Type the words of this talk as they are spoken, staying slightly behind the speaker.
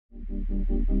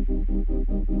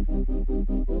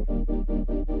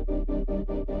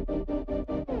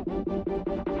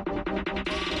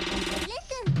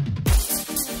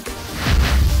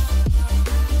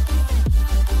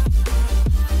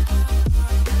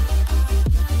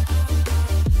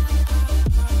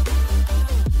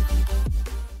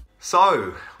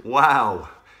So, wow,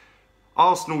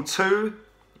 Arsenal 2,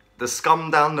 the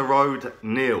scum down the road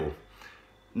 0.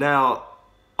 Now,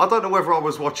 I don't know whether I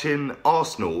was watching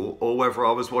Arsenal or whether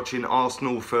I was watching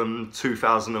Arsenal from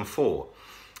 2004.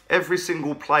 Every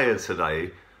single player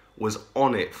today was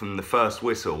on it from the first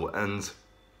whistle, and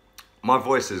my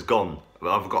voice is gone.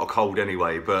 I've got a cold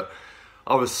anyway, but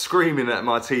I was screaming at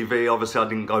my TV. Obviously, I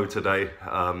didn't go today.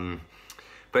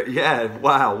 But yeah,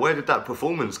 wow, where did that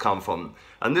performance come from?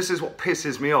 And this is what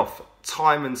pisses me off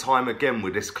time and time again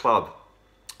with this club.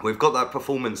 We've got that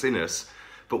performance in us,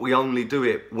 but we only do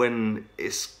it when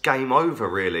it's game over,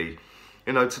 really.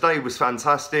 You know, today was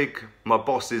fantastic. My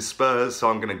boss is Spurs, so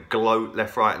I'm going to gloat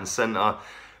left, right and centre.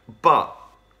 But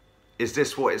is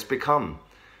this what it's become?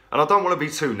 And I don't want to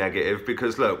be too negative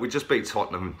because, look, we just beat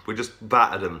Tottenham. We just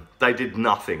battered them. They did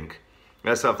nothing.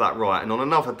 Let's have that right. And on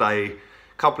another day,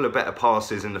 couple of better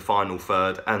passes in the final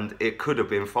third and it could have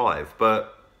been 5,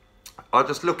 but I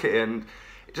just look at it and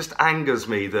it just angers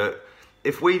me that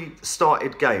if we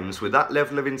started games with that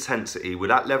level of intensity, with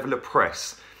that level of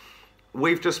press,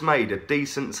 we've just made a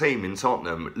decent team in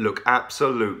Tottenham look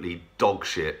absolutely dog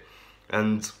shit.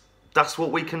 And that's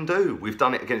what we can do. We've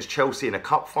done it against Chelsea in a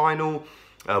cup final,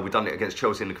 we've done it against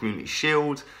Chelsea in the Community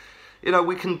Shield. You know,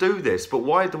 we can do this, but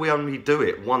why do we only do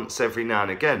it once every now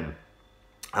and again?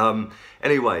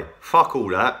 Anyway, fuck all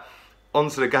that.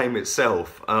 Onto the game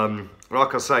itself.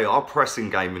 Like I say, our pressing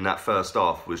game in that first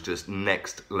half was just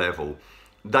next level.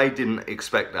 They didn't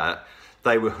expect that.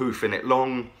 They were hoofing it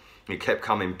long. It kept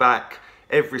coming back.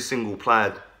 Every single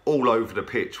player all over the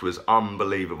pitch was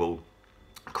unbelievable.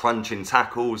 Crunching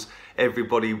tackles.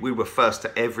 Everybody, we were first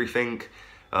to everything.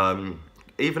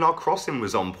 Even our crossing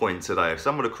was on point today.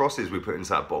 Some of the crosses we put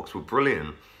into that box were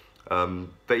brilliant.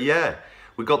 But yeah,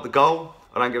 we got the goal.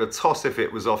 I don't give a toss if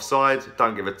it was offside.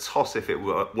 Don't give a toss if it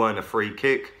weren't a free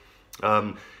kick.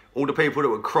 All the people that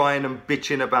were crying and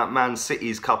bitching about Man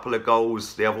City's couple of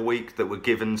goals the other week that were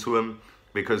given to them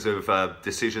because of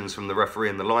decisions from the referee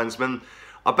and the linesman,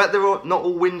 I bet they're not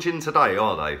all whinging today,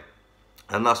 are they?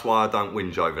 And that's why I don't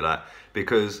whinge over that.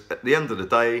 Because at the end of the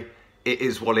day, it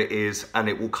is what it is and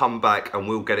it will come back and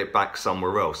we'll get it back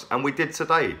somewhere else. And we did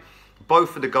today.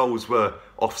 Both of the goals were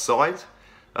offside.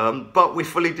 But we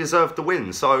fully deserved the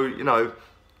win. So, you know,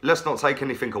 let's not take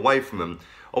anything away from them.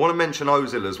 I want to mention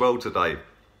Ozil as well today.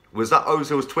 Was that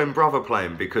Ozil's twin brother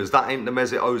playing? Because that ain't the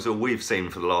Mesut Ozil we've seen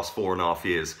for the last 4.5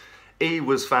 years. He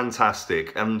was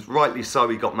fantastic. And rightly so,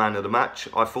 he got man of the match.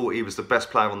 I thought he was the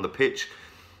best player on the pitch.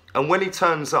 And when he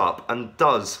turns up and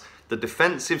does the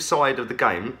defensive side of the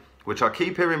game, which I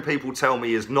keep hearing people tell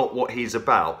me is not what he's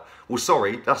about. Well,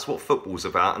 sorry, that's what football's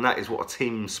about. And that is what a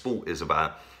team sport is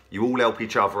about. You all help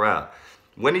each other out.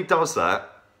 When he does that,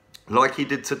 like he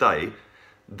did today,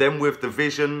 then with the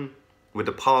vision, with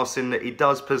the passing that he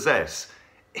does possess,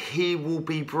 he will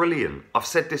be brilliant. I've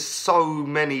said this so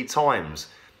many times,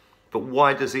 but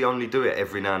why does he only do it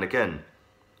every now and again?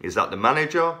 Is that the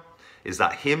manager? Is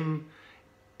that him?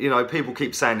 You know, people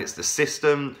keep saying it's the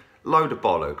system. Load of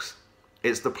bollocks.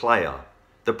 It's the player.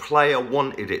 The player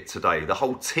wanted it today. The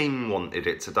whole team wanted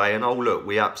it today. And oh look,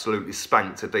 we absolutely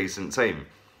spanked a decent team.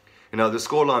 You know, the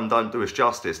scoreline don't do us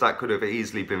justice. That could have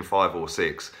easily been 5 or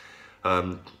 6.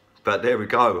 But there we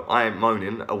go. I ain't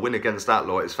moaning. A win against that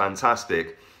lot is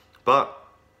fantastic. But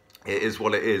it is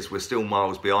what it is. We're still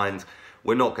miles behind.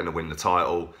 We're not going to win the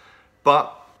title.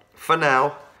 But for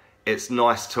now, it's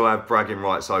nice to have bragging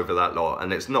rights over that lot.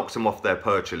 And it's knocked them off their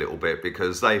perch a little bit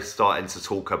because they're starting to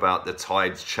talk about the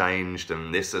tides changed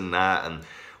and this and that. And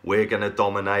we're going to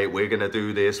dominate. We're going to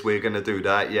do this. We're going to do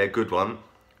that. Yeah, good one.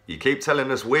 You keep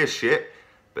telling us we're shit,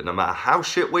 but no matter how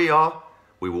shit we are,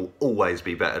 we will always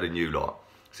be better than you lot.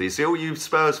 So you see all you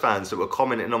Spurs fans that were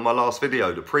commenting on my last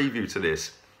video, the preview to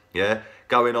this, yeah?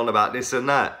 Going on about this and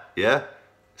that, yeah?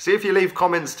 See if you leave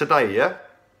comments today, yeah?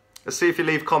 Let's see if you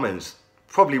leave comments.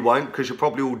 Probably won't, because you're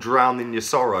probably all drowning in your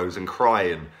sorrows and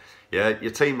crying, yeah?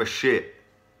 Your team are shit.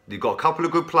 You've got a couple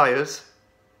of good players,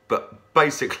 but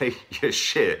basically you're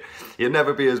shit. You'll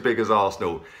never be as big as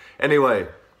Arsenal. Anyway,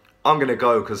 I'm going to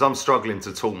go because I'm struggling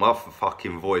to talk. My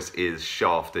fucking voice is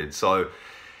shafted. So,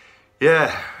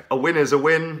 yeah, a win is a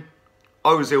win.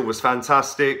 Ozil was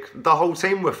fantastic. The whole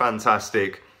team were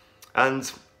fantastic.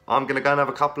 And I'm going to go and have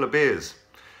a couple of beers.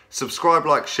 Subscribe,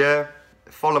 like, share.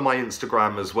 Follow my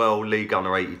Instagram as well,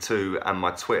 LeeGunner82, and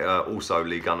my Twitter, also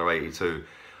LeeGunner82.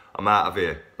 I'm out of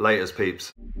here. Laters,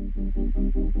 peeps.